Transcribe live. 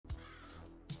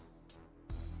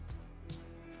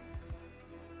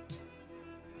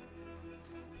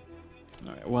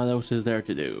Alright, what else is there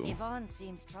to do? Ivan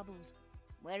seems troubled.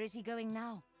 Where is he going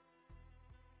now?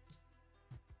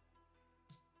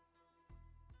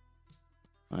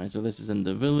 Alright, so this is in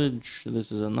the village.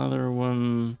 This is another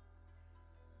one.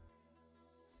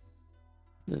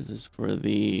 This is for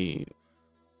the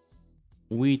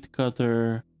wheat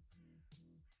cutter.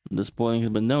 The spoiling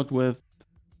has been dealt with.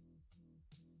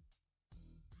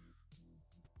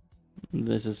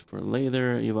 This is for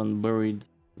later. Ivan buried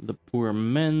the poor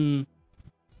men.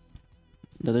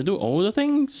 Did I do all the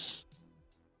things?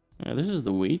 Yeah, this is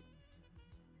the wheat.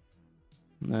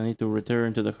 I need to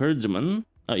return to the herdsman.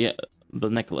 Oh yeah, the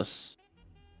necklace.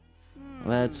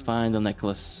 Let's find the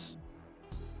necklace.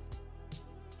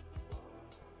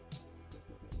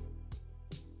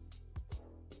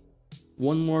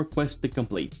 One more quest to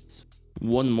complete.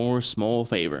 One more small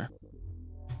favor.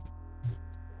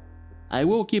 I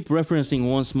will keep referencing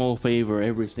one small favor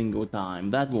every single time.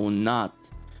 That will not...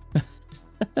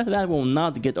 that will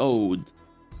not get old.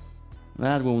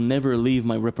 That will never leave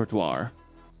my repertoire.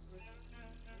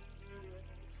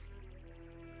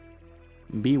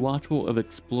 Be watchful of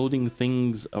exploding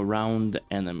things around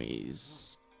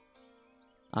enemies.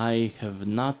 I have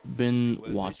not been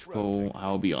watchful,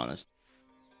 I'll be honest.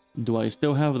 Do I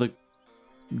still have the...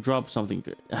 drop something?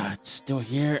 Ah, it's still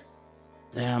here.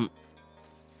 Damn.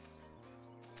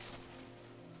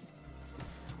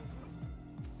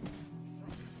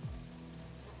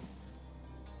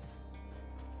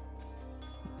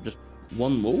 Just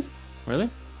one wolf? Really?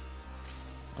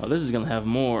 Oh, this is gonna have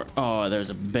more. Oh, there's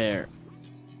a bear.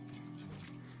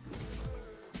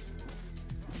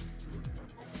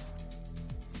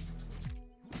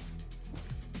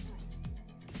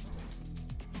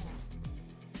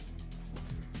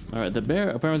 Alright, the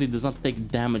bear apparently does not take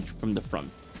damage from the front.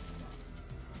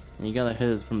 And you gotta hit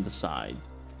it from the side.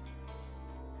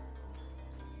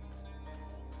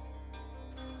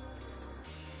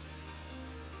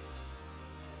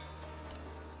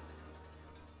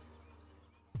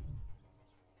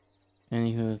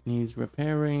 Anything that needs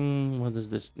repairing? What does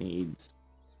this need?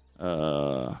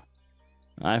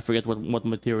 I forget what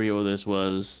material this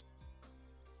was.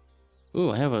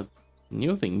 Ooh, I have a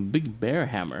new thing. Big bear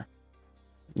hammer.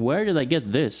 Where did I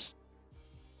get this?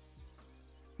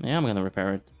 Yeah, I'm gonna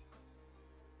repair it.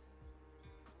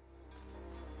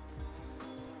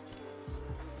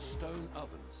 A stone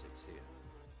oven sits here.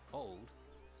 Old,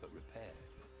 but repaired.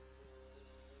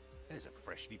 There's a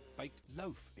freshly baked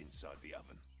loaf inside the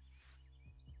oven.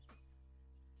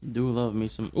 Do love me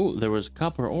some... Ooh, there was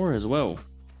copper ore as well.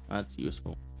 That's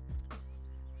useful.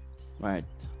 Right.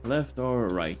 Left or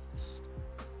right?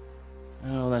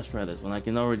 Oh, let's try this one. I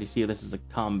can already see this is a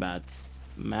combat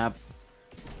map.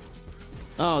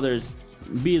 Oh, there's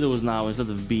beetles now instead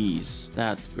of bees.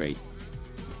 That's great.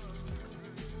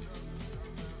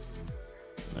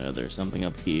 There's something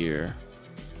up here.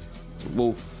 It's a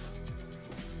wolf.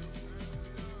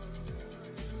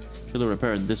 Should have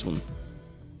repaired this one.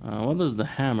 What does the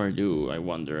hammer do, I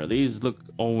wonder? These look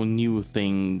all new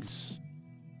things.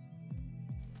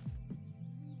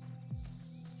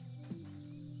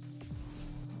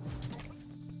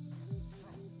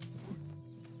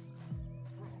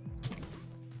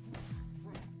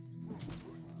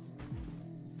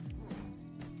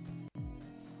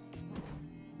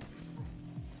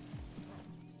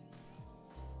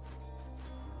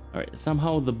 Alright,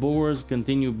 somehow the boars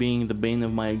continue being the bane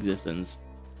of my existence.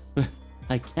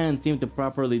 I can't seem to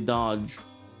properly dodge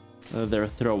their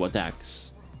throw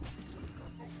attacks.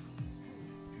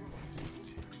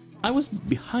 I was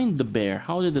behind the bear.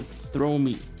 How did it throw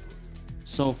me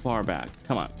so far back?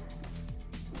 Come on.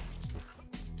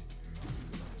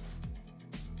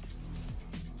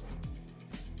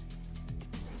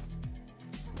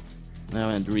 Now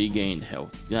I regained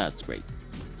health. That's great.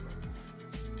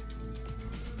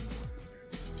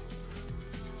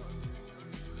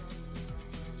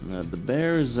 The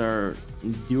bears are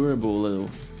durable little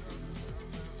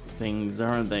things,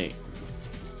 aren't they?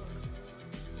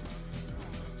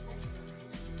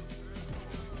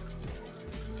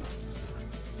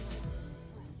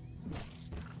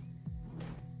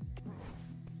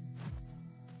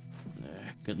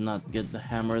 Could not get the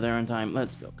hammer there in time.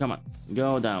 Let's go. Come on.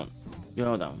 Go down.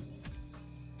 Go down.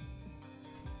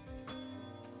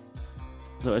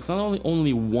 So it's not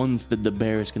only once that the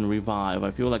bears can revive.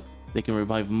 I feel like they can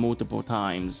revive multiple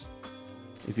times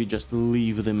if you just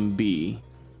leave them be.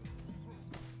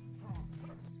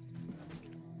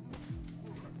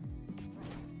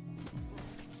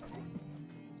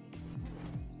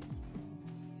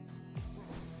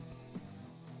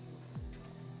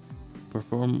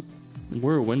 Perform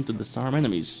whirlwind to disarm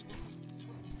enemies.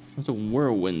 What's a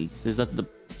whirlwind? Is that the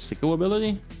Sicko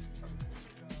ability?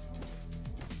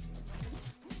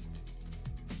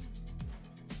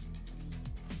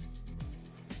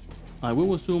 I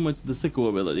will assume it's the Sicko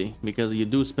ability, because you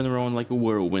do spin around like a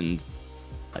whirlwind.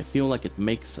 I feel like it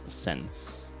makes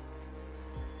sense.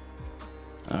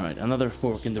 Alright, another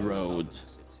fork in the road.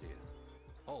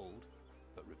 Old,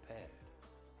 but repaired.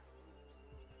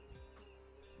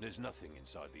 There's nothing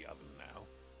inside the oven now.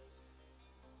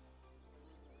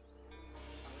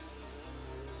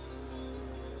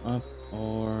 Up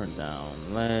or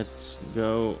down? Let's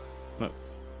go. No.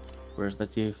 Where's,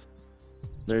 let's see if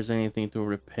there's anything to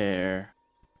repair.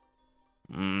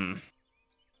 I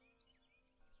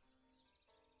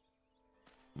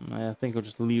think I'll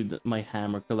just leave my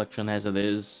hammer collection as it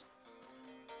is.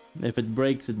 If it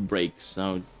breaks, it breaks.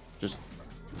 I'll just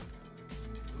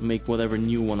make whatever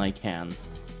new one I can.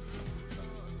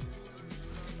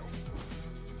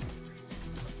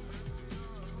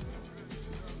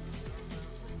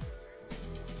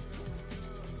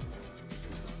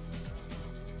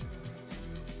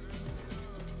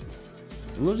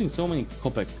 I'm losing so many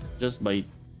kopek just by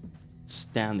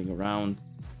standing around.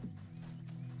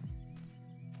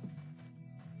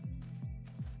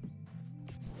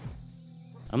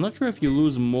 I'm not sure if you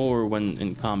lose more when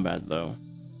in combat though.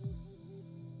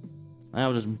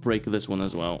 I'll just break this one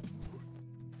as well.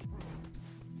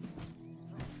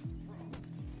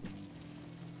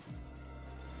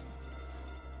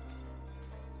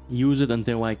 Use it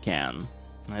until I can.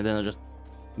 And then I'll just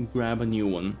grab a new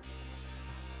one.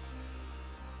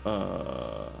 What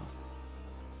a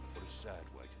sad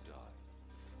way to die.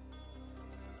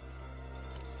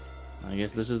 I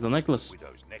guess this is the necklace.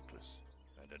 Widow's necklace,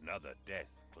 and another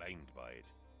death claimed by it.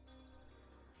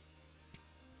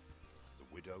 The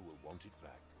widow will want it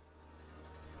back.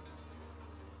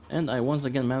 And I once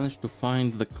again managed to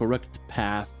find the correct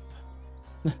path.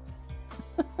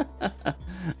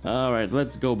 Alright,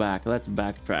 let's go back. Let's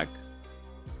backtrack.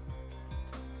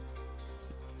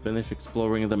 Finish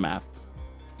exploring the map.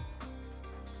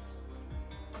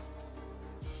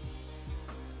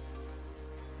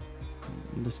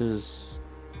 This is...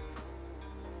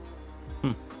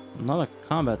 not a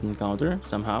combat encounter,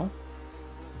 somehow.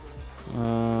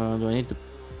 Do I need to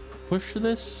push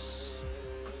this?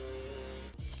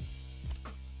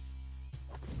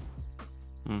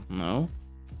 No.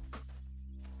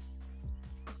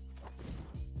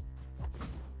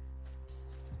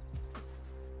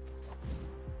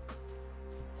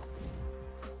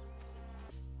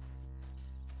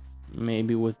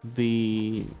 Maybe with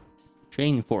the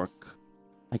chain fork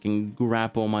I can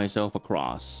grapple myself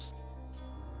across.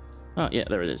 Oh, yeah,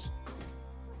 there it is.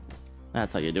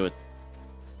 That's how you do it.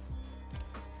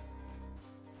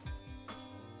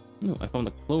 Oh, I found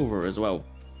a clover as well.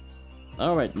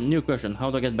 Alright, new question. How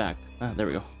do I get back? Ah, there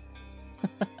we go.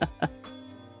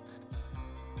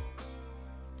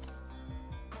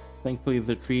 Thankfully,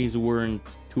 the trees weren't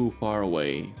too far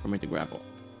away for me to grapple.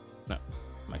 No,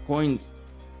 my coins.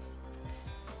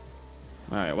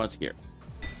 Alright, what's here?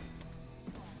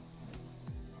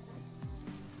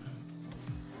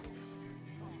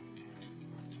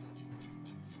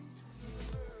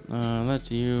 Let's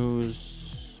use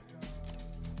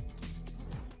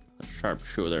a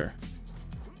sharpshooter.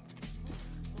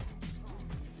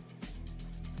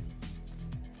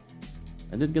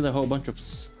 I did get a whole bunch of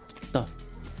stuff.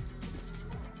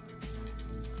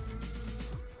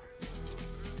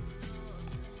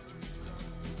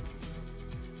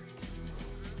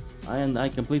 And I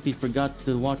completely forgot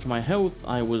to watch my health.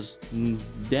 I was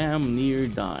damn near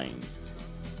dying.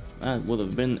 That would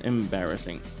have been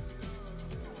embarrassing.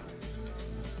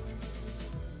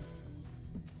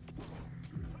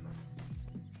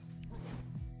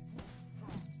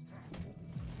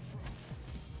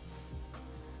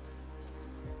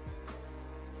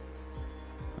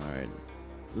 Alright.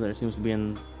 There seems to be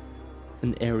an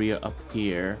area up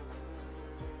here.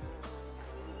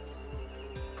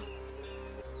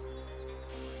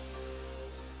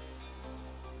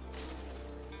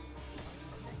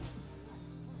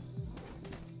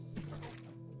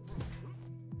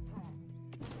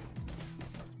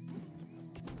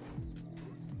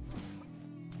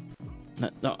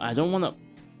 No, I don't want to.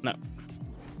 No.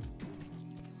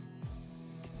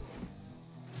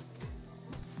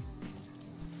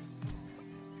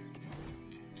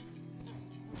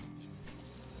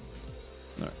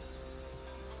 Alright.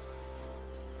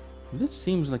 This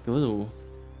seems like a little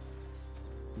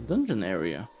dungeon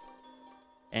area.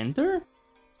 Enter?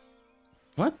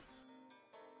 What?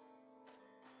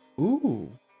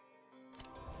 Ooh.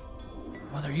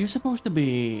 What are you supposed to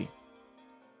be?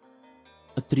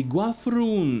 A Triguaf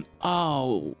rune.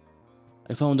 Oh.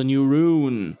 I found a new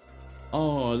rune.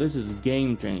 Oh, this is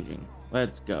game changing.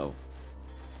 Let's go.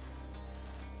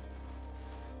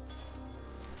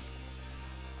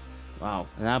 Wow,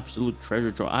 an absolute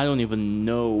treasure trove. I don't even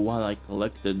know what I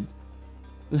collected.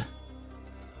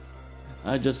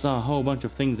 I just saw a whole bunch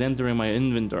of things entering my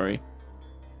inventory.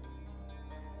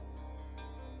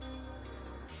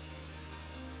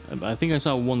 I think I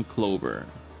saw one clover.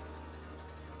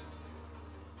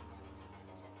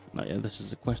 Oh, yeah, this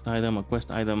is a quest item, a quest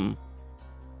item.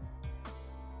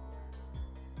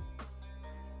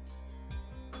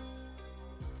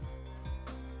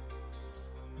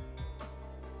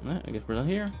 I guess we're done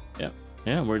here.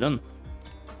 Yeah, we're done.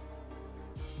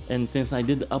 And since I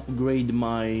did upgrade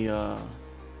my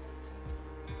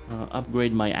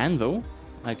anvil,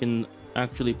 I can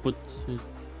actually put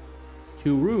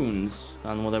 2 runes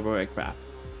on whatever I craft.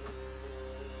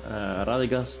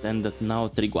 Radagast and now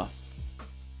Trigwaf,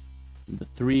 the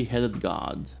 3-headed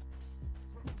god.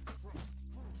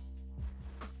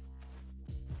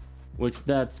 Which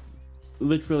that's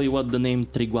literally what the name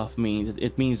Trigwaf means.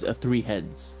 It means 3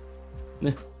 heads.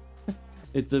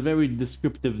 It's a very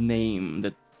descriptive name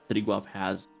that Trigwaf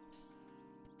has.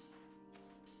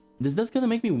 That's gonna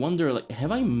make me wonder, like,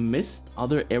 have I missed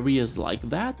other areas like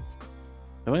that?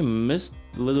 Have I missed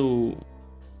little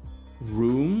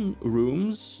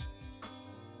rooms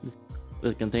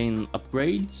that contain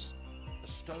upgrades? A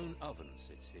stone oven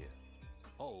sits here,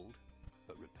 old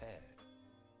but repaired.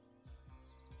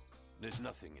 There's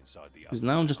nothing inside the oven. Because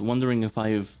now I'm just wondering if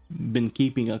I've been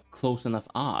keeping a close enough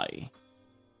eye.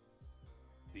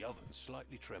 The oven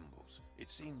slightly trembles. It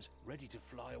seems ready to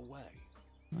fly away.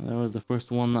 That was the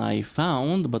first one I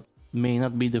found, but may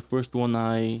not be the first one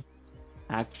I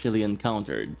actually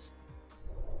encountered.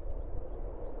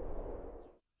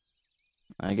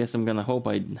 I guess I'm gonna hope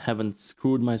I haven't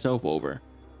screwed myself over.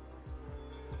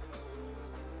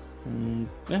 And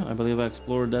yeah, I believe I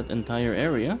explored that entire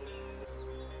area.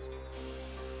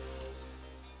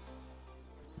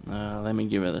 Let me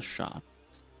give it a shot.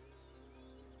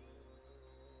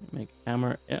 Make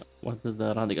hammer. Yeah, what does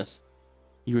the Radagast?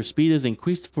 Your speed is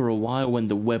increased for a while when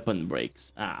the weapon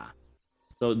breaks. Ah,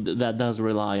 so that does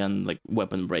rely on like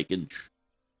weapon breakage.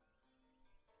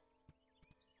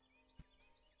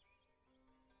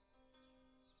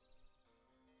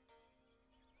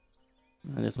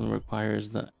 And this one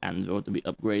requires the anvil to be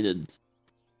upgraded.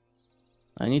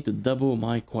 I need to double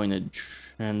my coinage,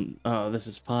 and this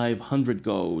is 500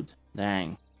 gold.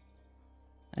 Dang.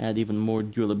 Add even more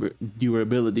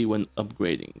durability when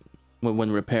upgrading.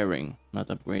 When repairing, not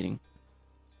upgrading.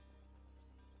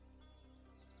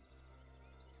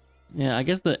 Yeah, I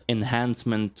guess the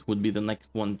enhancement would be the next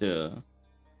one to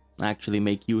actually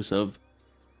make use of.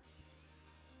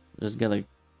 Just gotta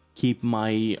keep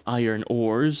my iron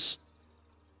ores.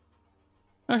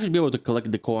 I should be able to collect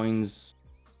the coins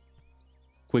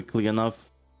quickly enough.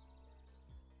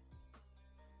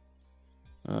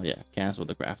 Yeah, cancel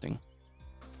the crafting.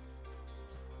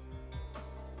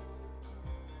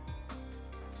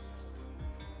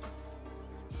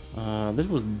 This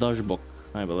was Dashbok,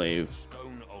 I believe.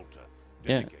 Stone altar.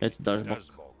 Yeah, it's Dashbok.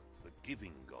 The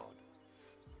giving god.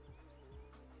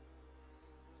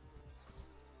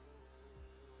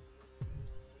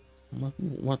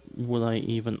 What would I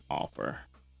even offer?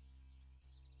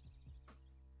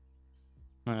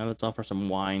 Let's offer some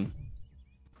wine.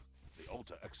 The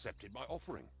altar accepted my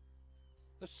offering.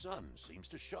 The sun seems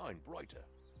to shine brighter.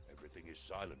 Everything is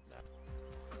silent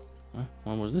now.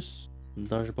 What was this?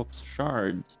 Dashbok's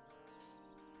shard.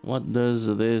 What does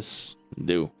this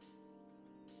do?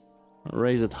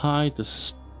 Raise it high to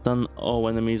stun all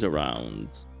enemies around.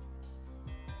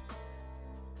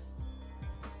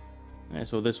 Yeah,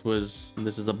 so this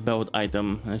is a belt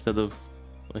item. Instead of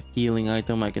a healing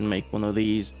item, I can make one of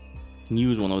these.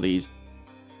 Use one of these.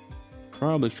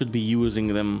 Probably should be using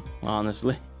them,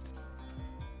 honestly.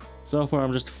 So far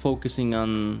I'm just focusing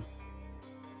on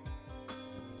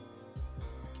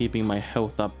keeping my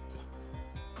health up.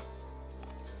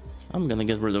 I'm gonna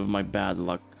get rid of my bad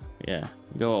luck. Yeah,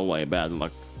 go away, bad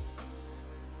luck.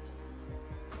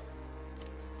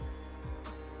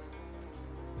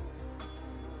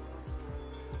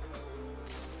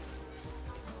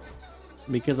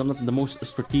 Because I'm not the most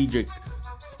strategic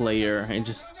player, I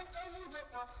just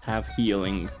have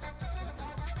healing.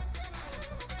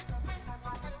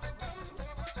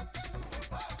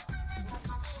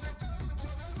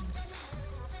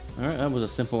 Alright, that was a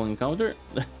simple encounter.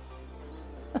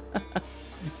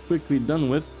 Quickly done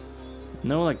with.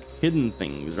 No, like, hidden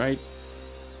things, right?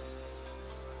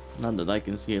 Not that I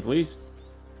can see, at least.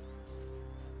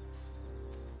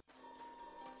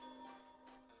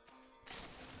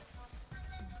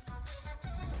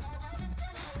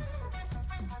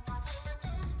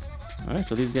 Alright,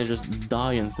 so these guys just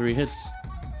die in 3 hits.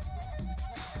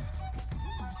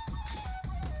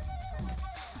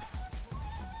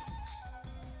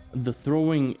 The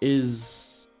throwing is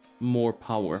more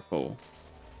powerful,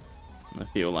 I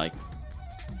feel like.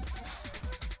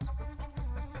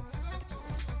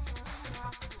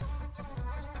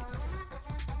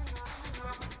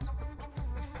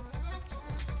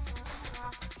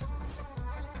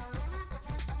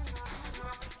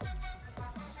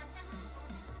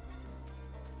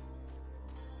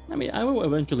 I mean, I will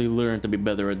eventually learn to be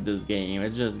better at this game.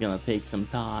 It's just gonna take some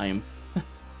time.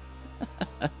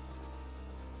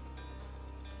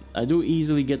 I do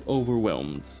easily get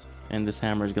overwhelmed, and this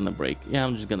hammer is gonna break. Yeah,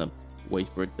 I'm just gonna wait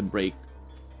for it to break.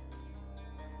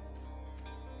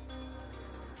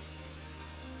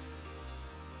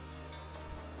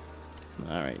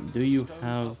 Alright, do you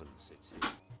have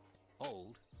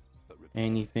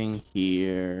anything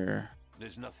here?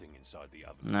 There's nothing inside the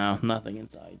oven. No, nothing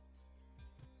inside.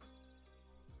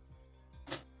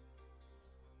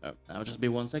 Oh, that'll just be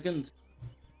 1 second.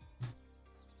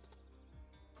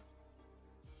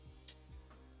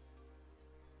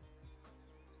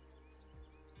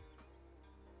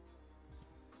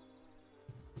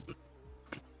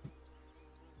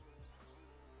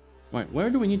 Right, where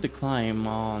do we need to climb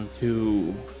on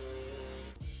to?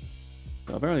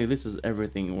 So apparently this is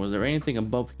everything. Was there anything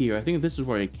above here? I think this is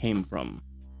where it came from.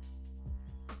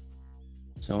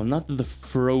 So not the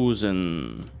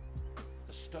frozen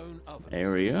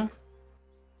area.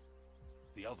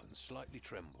 The oven slightly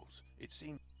trembles. It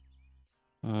seems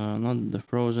not the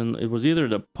frozen. It was either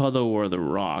the puddle or the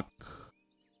rock.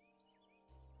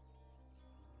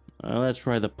 Let's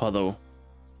try the puddle.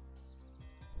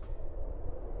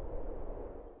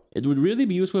 It would really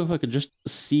be useful if I could just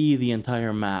see the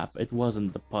entire map. It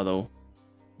wasn't the puddle.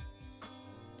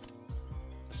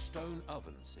 a stone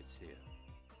oven sits here.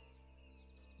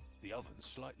 The oven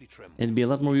slightly trembles. It'd be a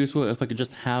lot more useful if I could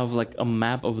just have like a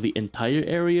map of the entire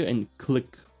area and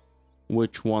click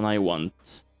which one I want.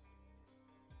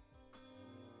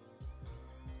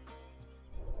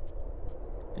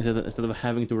 Instead of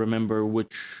having to remember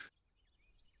which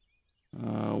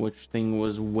thing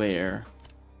was where.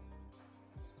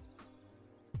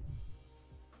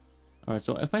 Alright,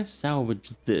 so if I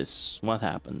salvage this, what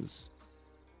happens?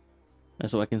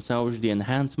 So I can salvage the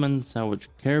enhancement, salvage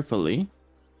carefully,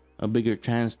 a bigger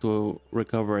chance to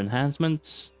recover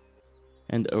enhancements,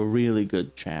 and a really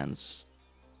good chance.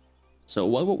 So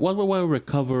what will I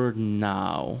recover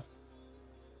now?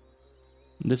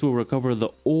 This will recover the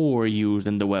ore used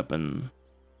in the weapon,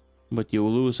 but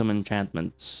you'll lose some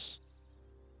enchantments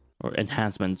or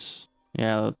enhancements.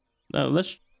 Yeah,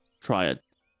 let's try it.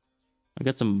 I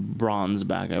got some bronze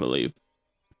back, I believe.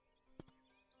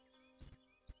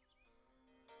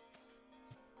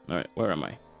 Alright, where am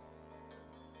I?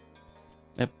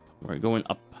 Yep, we're going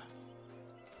up.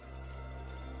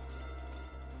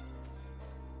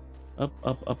 Up,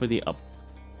 up, uppity up.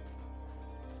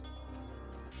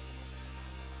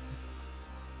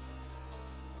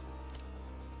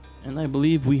 And I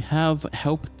believe we have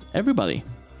helped everybody.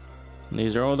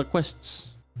 These are all the quests.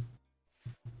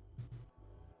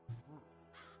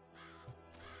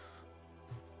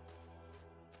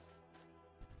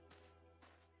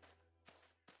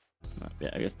 Yeah,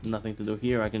 I guess nothing to do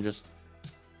here. I can just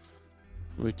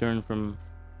return from...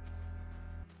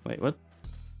 Wait, what?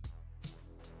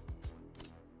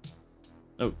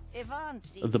 Oh,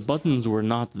 the buttons were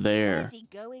not there.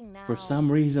 For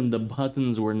some reason, the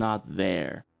buttons were not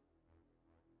there.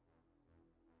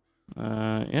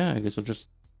 Yeah, I guess I'll just...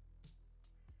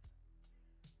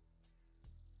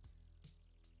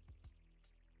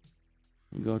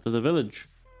 go to the village.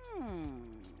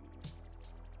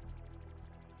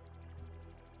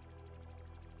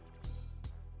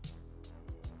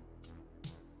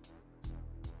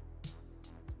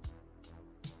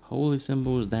 Holy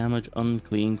symbols damage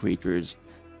unclean creatures.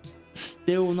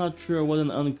 Still not sure what an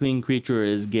unclean creature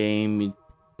is, game.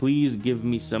 Please give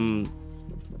me some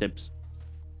tips.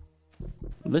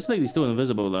 This lady's still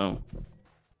invisible though.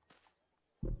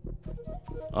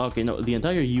 Okay, no, the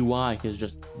entire UI has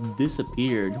just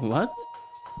disappeared. What?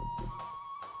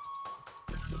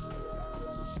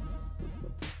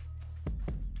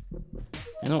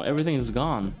 I know everything is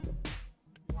gone.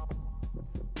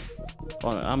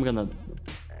 Oh, I'm gonna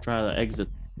try to exit.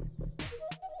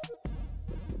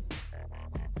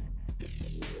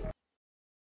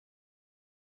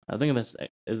 I think that's...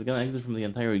 Is it gonna exit from the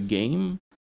entire game?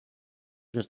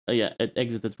 Just... yeah, it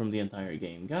exited from the entire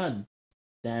game. God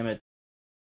damn it.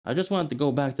 I just wanted to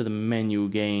go back to the menu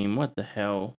game. What the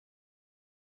hell?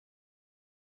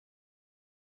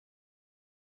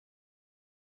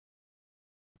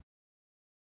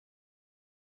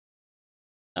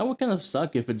 That would kind of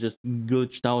suck if it just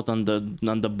glitched out on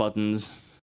the buttons.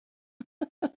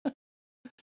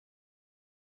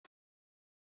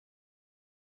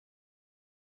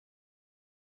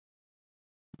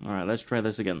 Alright, let's try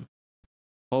this again.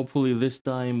 Hopefully this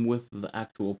time with the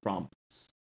actual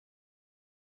prompts.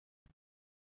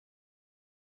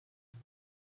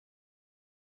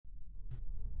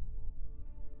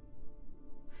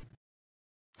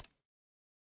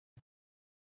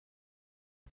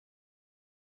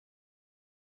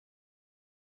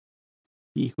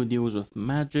 He who deals with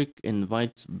magic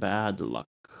invites bad luck.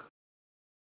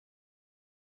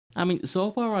 I mean,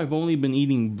 so far I've only been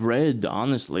eating bread,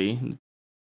 honestly.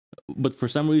 But for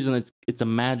some reason it's a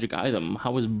magic item.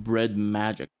 How is bread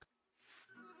magic?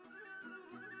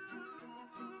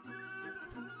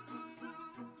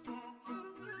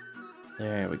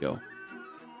 There we go.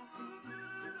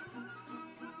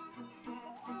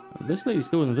 This lady's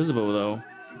still invisible though.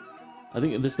 I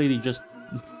think this lady just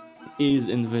is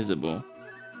invisible.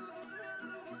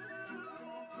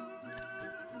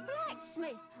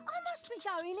 Blacksmith, I must be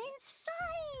going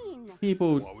insane.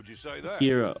 People Why would you say that?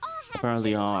 here I have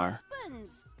apparently two are.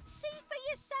 husbands. See for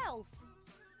yourself.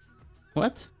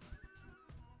 What?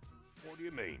 What do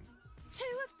you mean? Two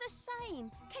of the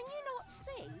same. Can you not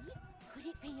see? Could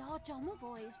it be our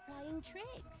domovoy is playing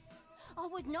tricks? I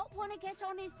would not want to get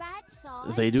on his bad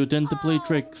side. They do tend to play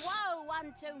tricks. Woe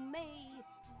unto me.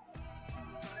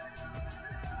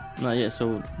 Not yet,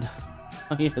 so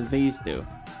oh yeah, these two.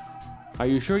 Are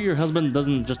you sure your husband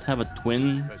doesn't just have a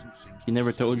twin he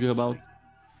never told you about?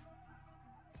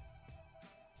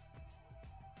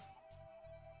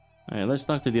 Alright, let's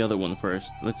talk to the other one first.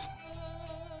 Let's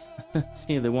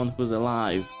see the one who's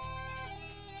alive.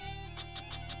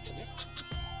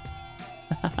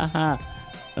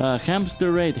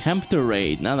 Hamster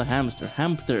raid, not a hamster,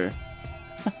 hamster.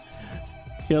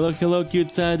 Hello,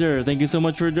 cute cider. Thank you so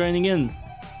much for joining in.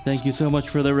 Thank you so much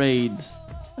for the raids.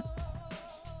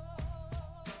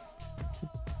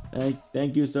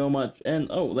 Thank you so much. And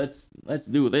oh, let's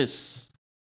do this.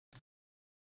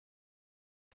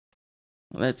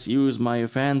 Let's use my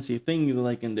fancy things that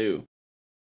I can do.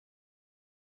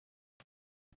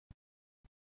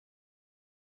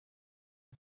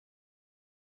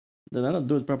 Did I not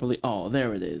do it properly? Oh,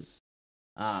 there it is.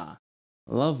 Ah,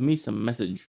 love me some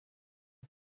message.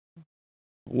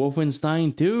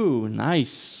 Wolfenstein 2,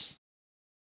 nice.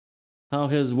 How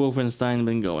has Wolfenstein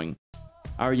been going?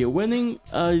 Are you winning?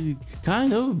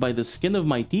 Kind of, by the skin of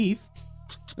my teeth.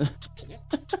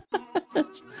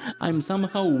 I'm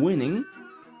somehow winning.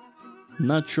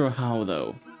 Not sure how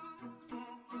though.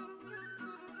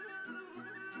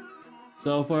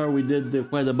 So far we did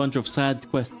quite a bunch of side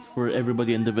quests for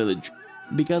everybody in the village.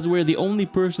 Because we're the only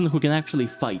person who can actually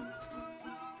fight.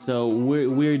 So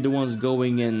we're the ones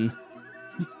going in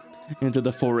into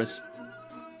the forest.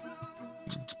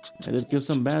 I did kill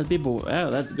some bad people. Yeah,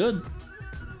 that's good.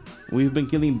 We've been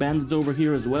killing bandits over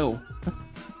here as well.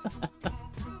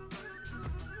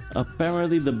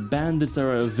 Apparently the bandits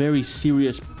are a very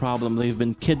serious problem. They've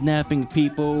been kidnapping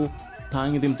people,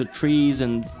 tying them to trees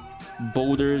and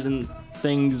boulders and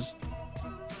things.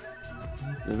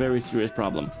 It's a very serious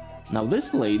problem. Now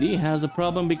this lady has a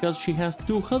problem because she has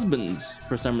two husbands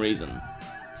for some reason.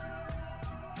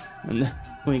 And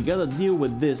we gotta deal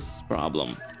with this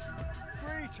problem.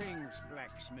 Greetings,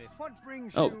 blacksmith. What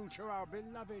brings Oh. you to our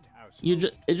beloved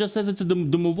house? It just says it's a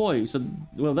domovoy, so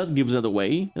well that gives it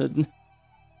away.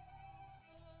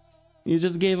 You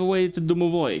just gave away it's a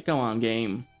domovoy. Come on,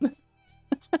 game.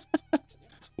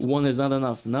 One is not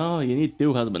enough. No, you need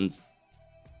two husbands.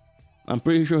 I'm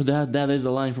pretty sure that is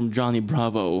a line from Johnny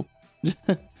Bravo.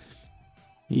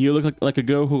 You look like a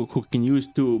girl who can use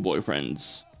two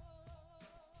boyfriends.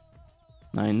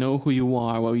 I know who you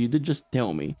are. Well, you did just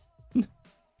tell me.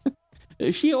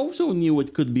 She also knew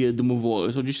it could be a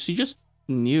domovoy, so she just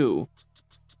knew.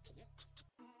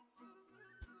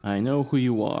 I know who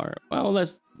you are. Well,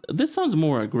 this sounds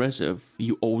more aggressive,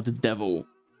 you old devil.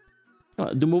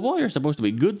 Domovoy are supposed to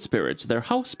be good spirits. They're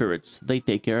house spirits. They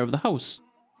take care of the house.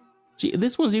 See,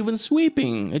 this one's even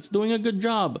sweeping. It's doing a good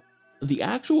job. The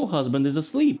actual husband is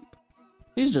asleep.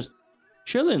 He's just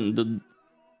chilling. The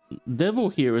devil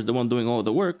here is the one doing all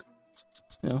the work.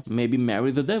 You know, maybe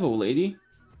marry the devil, lady.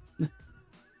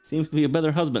 Seems to be a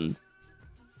better husband.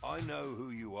 I know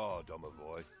who you are,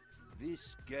 Domovoy.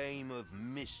 This game of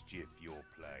mischief you're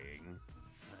playing.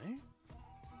 Eh?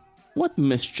 What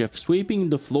mischief? Sweeping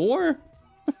the floor?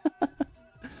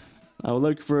 I'll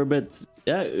look for a bit.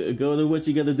 Yeah, go do what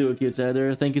you gotta do, cute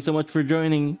cider. Thank you so much for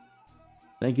joining.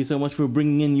 Thank you so much for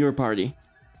bringing in your party.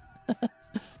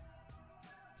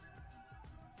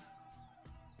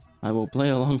 I will play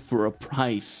along for a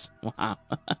price. Wow.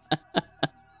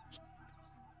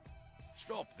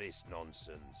 Stop this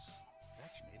nonsense.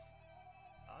 Blacksmith,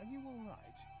 are you all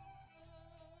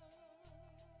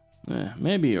right?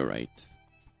 Maybe you're right.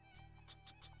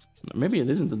 Maybe it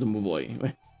isn't the Dumbo boy.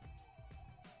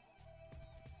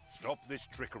 Stop this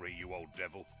trickery, you old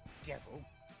devil. Devil,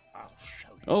 I'll show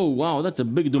you. Oh wow, that's a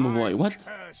big Dumbo boy. What?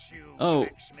 Curse you, Oh.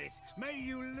 blacksmith. May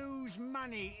you lose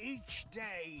money each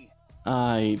day.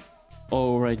 I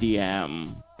already am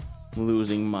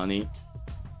losing money.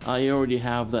 I already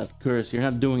have that curse. You're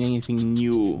not doing anything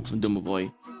new, Dumbo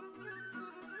boy.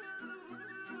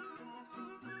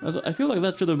 Also, I feel like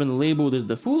that should have been labeled as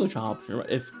the foolish option,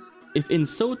 right? If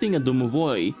insulting a Dumbo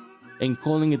boy and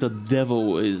calling it a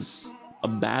devil is a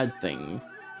bad thing,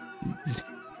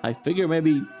 I figure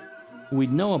maybe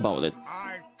we'd know about it.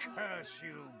 I curse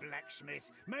you,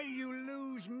 blacksmith. May you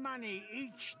lose money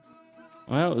each.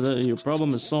 Well, your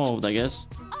problem is solved, I guess.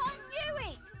 I knew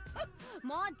it!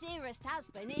 My dearest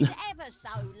husband is ever so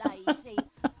lazy.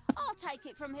 I'll take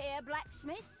it from here,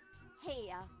 blacksmith.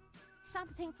 Here.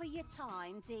 Something for your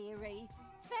time, dearie.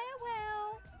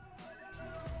 Farewell.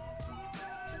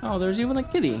 Oh, there's even a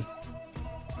kitty. The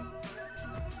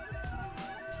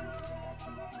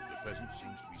peasant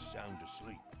seems to be sound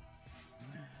asleep.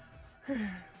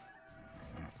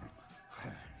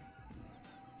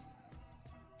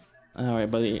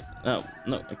 Alright, buddy. Oh,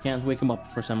 no, I can't wake him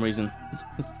up for some reason.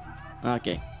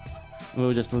 Okay.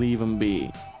 We'll just leave him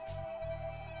be.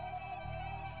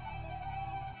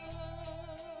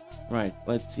 Right,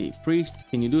 let's see. Priest,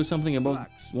 can you do something about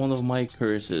one of my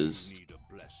curses? Need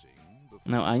a blessing before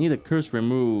Now, I need a curse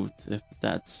removed, if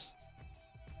that's...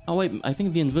 Oh wait, I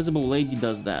think the invisible lady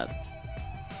does that.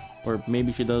 Or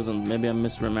maybe she doesn't. Maybe I'm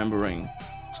misremembering.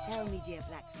 Tell me, dear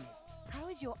blacksmith, how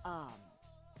is your arm?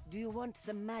 Do you want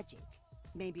some magic?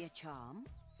 Maybe a charm?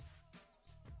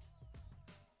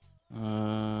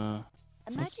 A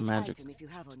What's magic, magic? item if you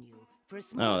have on you for a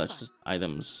small Oh, that's fund. just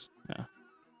items. Yeah.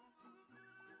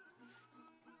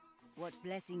 What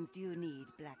blessings do you need,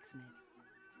 blacksmith?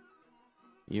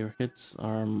 Your hits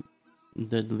are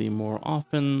deadly more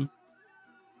often.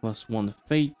 +1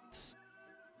 fate.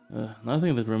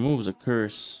 Nothing that removes a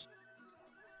curse.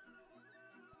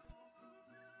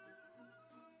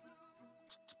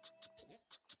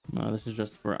 No, this is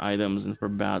just for items and for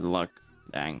bad luck.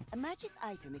 Dang. A magic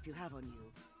item if you have on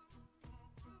you.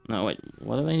 No, wait.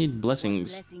 What do I need? What Blessings.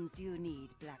 blessings do you need,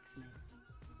 blacksmith?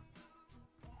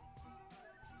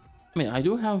 I mean, I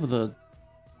do have the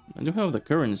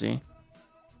currency.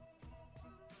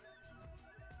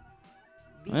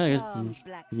 Be I guess charmed,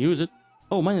 blacksmith. use it.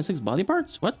 Oh, -6 body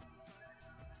parts? What?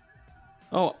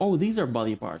 Oh, these are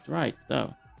body parts, right?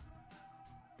 Oh,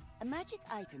 A magic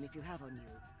item if you have on you.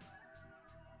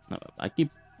 no, I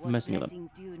keep What messing it up.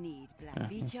 blessings do you need, Yeah,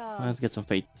 blacksmith? Be charmed. let's get some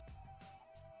fate.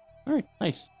 All right,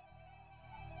 nice.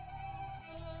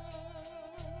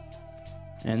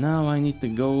 And now I need to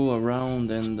go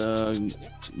around and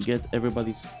get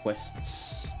everybody's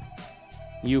quests.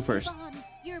 You first. Ivan,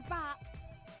 you're back.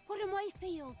 What are my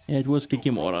fields? It was your crops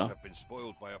Kikimora. have been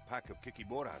spoiled by a pack of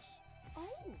kikimoras. Oh.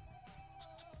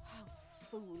 How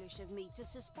foolish of me to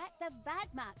suspect that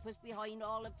Vadmat was behind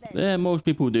all of this. Yeah, most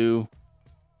people do.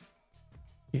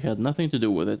 He had nothing to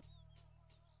do with it.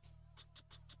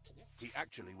 He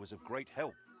actually was of great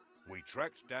help. We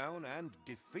tracked down and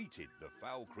defeated the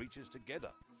foul creatures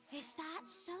together. Is that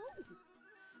so?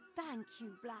 Thank you,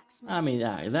 blacksmith. I mean,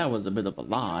 that was a bit of a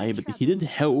lie, but he did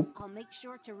help. I'll make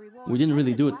sure to reward We didn't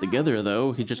really you do as it together, well.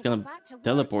 though. He just To kind go of back to work.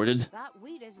 teleported. That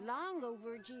wheat is long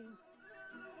overdue.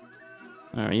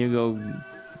 Alright, you go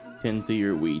tend to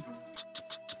your wheat.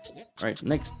 Alright,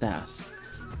 next task.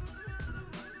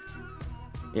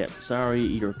 Yep, sorry,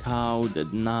 your cow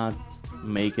did not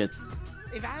make it.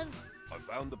 Ivan, I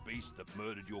found the beast that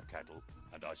murdered your cattle,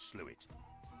 and I slew it.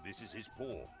 This is his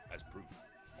paw, as proof.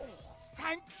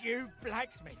 thank you,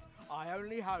 blacksmith. I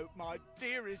only hope my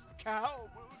dearest cow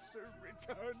will soon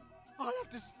return. I'll have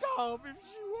to starve if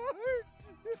she won't.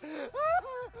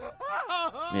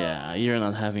 Yeah, you're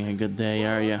not having a good day,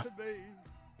 are ya? To me.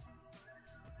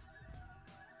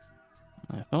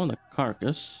 I found a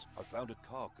carcass. I found a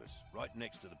carcass right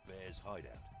next to the bear's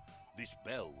hideout. This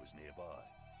bell was nearby.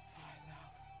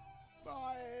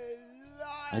 My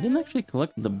life. I didn't actually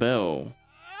collect the bell.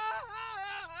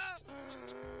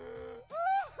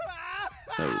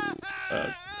 So,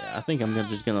 yeah, I think I'm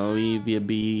just gonna leave you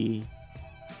be.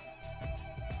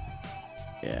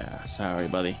 Yeah, sorry,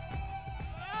 buddy.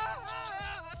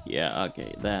 Yeah,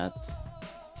 okay, that.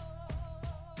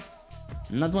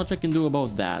 Not much I can do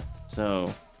about that, so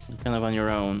you're kind of on your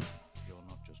own. You're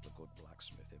not just a good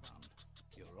blacksmith, Ivan.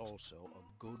 You're also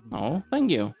Oh, thank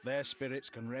you. Their spirits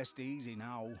can rest easy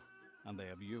now, and they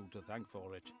have you to thank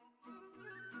for it.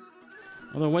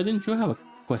 Although, why didn't you have a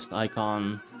quest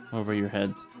icon over your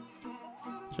head?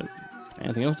 So,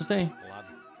 anything else to say? Lad.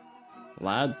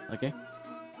 Lad? Okay.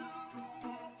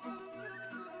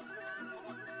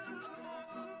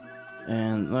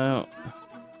 And, well...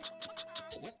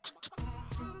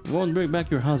 won't bring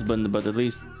back your husband, but at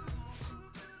least...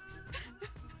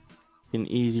 can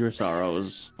ease your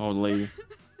sorrows, old lady.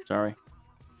 Sorry.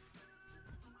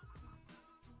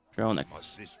 Trail necklace.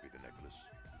 Must this be the necklace?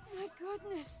 My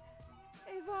goodness.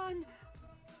 Ivan.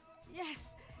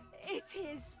 Yes, it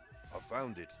is. I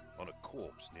found it on a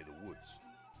corpse near the woods.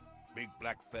 Big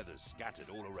black feathers scattered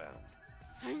all around.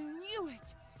 I knew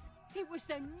it. It was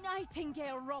the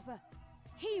Nightingale robber.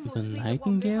 He must The be Nightingale the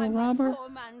one behind robber? my poor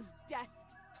man's death.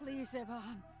 Please,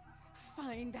 Ivan,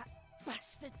 find that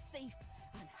bastard thief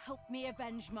and help me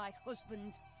avenge my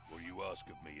husband. What you ask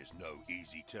of me is no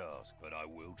easy task, but I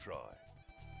will try.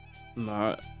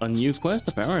 A new quest,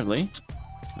 apparently.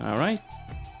 Alright.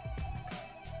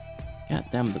 God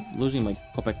damn it, losing my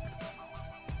kopeck.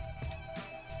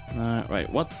 Right,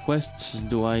 what quests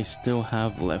do I still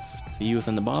have left? The Youth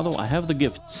in the Bottle. I have the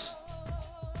gifts.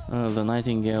 The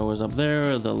Nightingale was up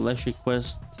there. The Leshy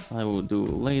quest I will do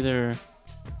later.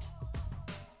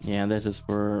 Yeah, this is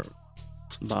for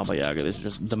Baba Yaga. This is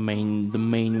just the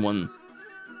main one.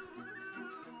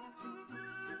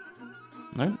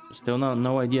 No, still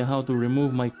no idea how to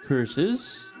remove my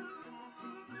curses.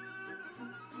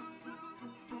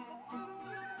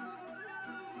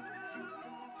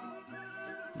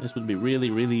 This would be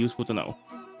really useful to know.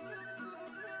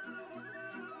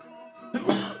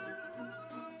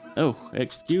 Oh,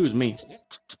 excuse me.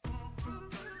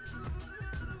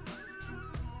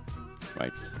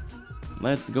 Right.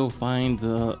 Let's go find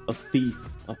a thief,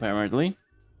 apparently.